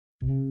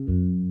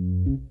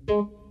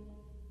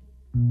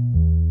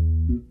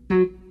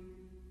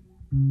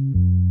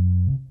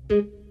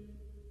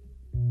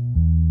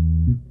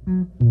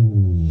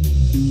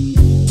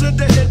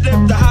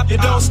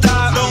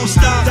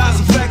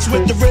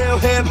with the real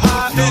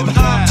hip-hop.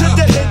 To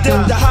the hit,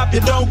 dip, the hop,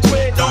 you don't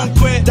quit.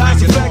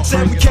 Dice effects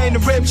and we came to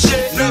rip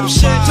shit. To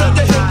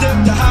the hit,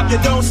 dip, the hop, you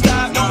don't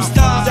stop. Dice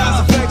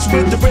effects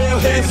with the real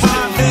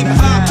hip-hop.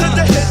 To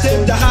the hit,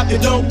 dip, the hop, you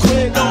don't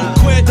quit.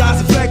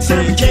 Dice effects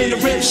and we came to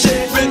rip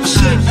shit.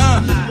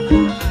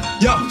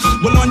 Yo,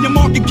 well on your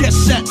market, get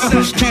set.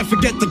 Can't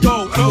forget the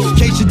goal. In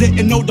case you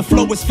didn't know, the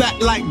flow is fat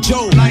like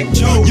Joe.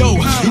 Yo,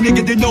 you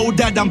niggas didn't know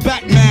that I'm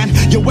back, man.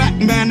 You whack,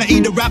 man. I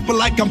eat a rapper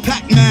like I'm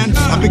Pac-Man.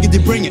 I figured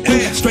they bring it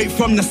straight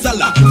from the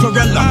cellar.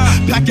 Forella,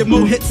 packing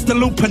more hits than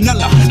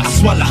Lupinella. I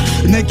swallow,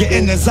 nigga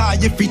in his eye.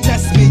 If he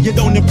test me, you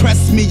don't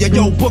impress me.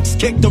 Yo, books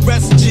kick the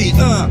rest. G.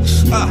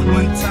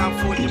 One time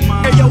for your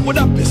mind. Hey yo, what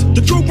up? Is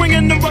the crew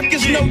bringing the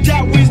ruckus? No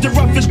doubt, we's the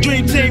roughest.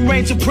 Dream team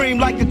reign supreme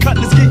like a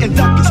cutlass getting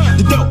duckers.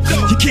 The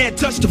dope, you can't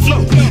touch the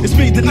flow. It's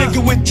me, the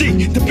nigga with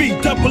G, the B,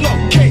 double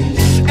O, K,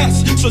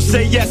 S. So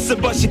say yes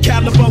and bust your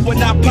caliber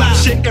when I pop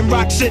shit and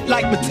rock shit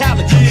like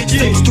metallic.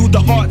 Sticks through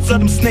the hearts of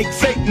them snake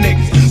fake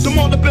niggas. Them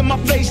all up in my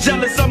face,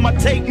 jealous of my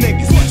tape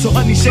niggas. So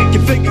honey, shake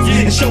your fingers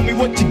and show me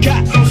what you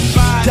got.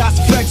 Dice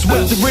effects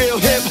with the real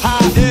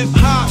hip-hop.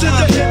 To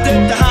the hip,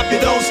 dip, the hop, you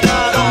don't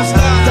stop.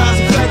 Dice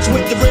effects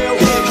with the real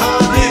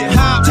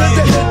hip-hop. To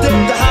the hip, dip,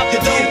 the hop,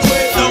 you don't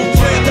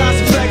quit.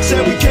 Dice effects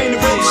and we came to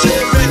rip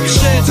shit.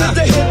 To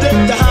the hip, dip,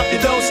 the hop, you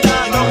don't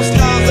stop.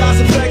 Dice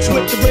effects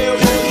with the real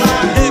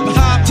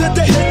hip-hop. To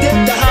the hip, dip,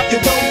 the hop, you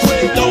don't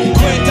quit.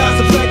 Dice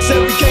effects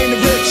and we came to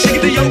rip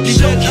shit.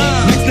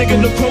 Next nigga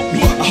look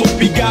croaky. I hope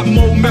he got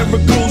more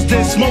miracles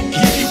than Smokey.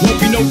 Won't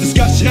be no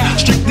discussion.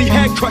 Strictly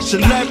head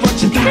crushing, lead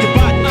rushing through your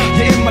body.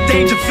 You're in my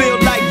danger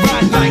field like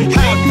riding like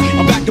how.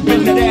 I'm back up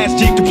in that ass,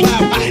 G can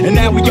plow. And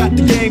now we got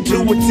the game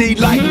to a T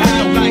like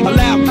how.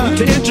 Allow me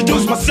to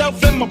introduce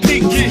myself and my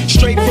peak.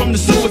 Straight from the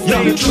sewer,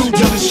 staying true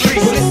to the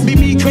streets. Well, it's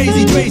me,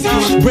 crazy,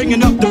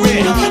 bringing up the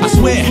rear. I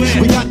swear,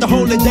 we got to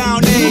hold it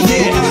down there,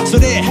 yeah. So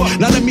there,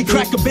 now let me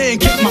crack a beer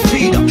and kick my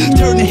feet up.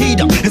 Turn the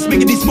heat up, and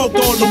spiggity smoke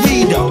all the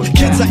weed up.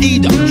 Kids I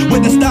eat up,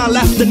 with the style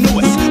that's the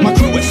newest. My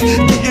crew is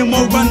getting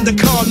more run the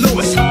Carl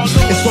Lewis.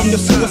 It's from the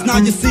sewers, now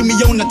you see me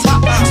on the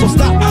top. So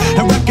stop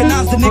and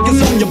recognize the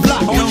niggas on your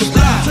block.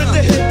 To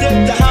the hip,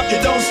 dip, the hop,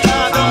 you don't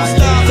stop.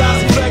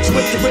 Dice effects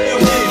with the real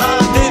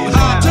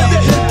hip-hop. To the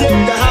hip, dip,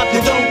 the hop,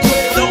 you don't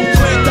quit.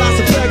 Dice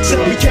effects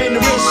and we came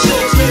to rip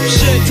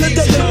shit. To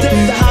the hip, dip,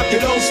 the hop, you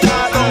don't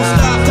stop.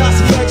 Dice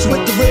effects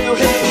with the real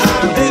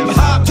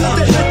hip-hop. To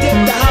the hip, dip,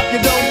 the hop,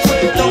 you don't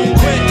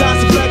quit.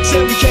 Dice effects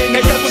and we came to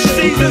rip shit.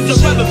 Seasons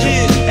are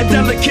relevant and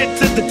delicate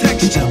to the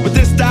texture, but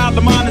this style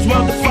of mine is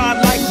well defined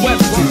like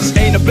Webster's.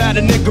 Ain't about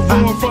a nigga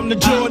born from the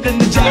Jordan,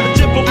 the Jabba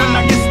Jibba. When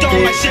I get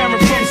stoned like Sharon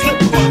from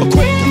Slipper, a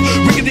Quaker,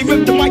 rickety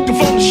rip the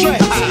microphone to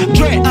shreds.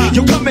 Dread,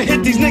 yo come and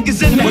hit these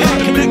niggas in the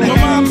head. My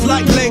mom's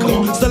like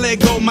Lego, still let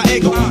go my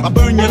ego. I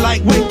burn you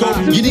like Waco,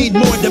 you need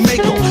more than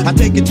Mako. I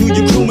take it to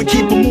your crew and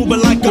keep it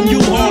moving like I'm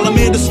U-Haul. I'm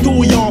here to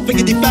school y'all,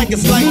 figure these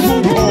faggots like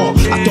RuPaul.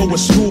 I throw a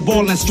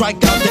screwball and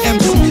strike out the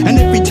MC. And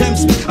if he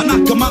tempts me, I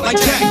knock him out like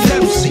Jack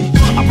Dempsey.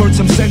 I burn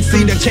some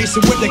sensei, then chase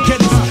it with the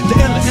killers, the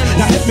illest.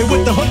 Now hit me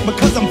with the hook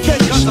because I'm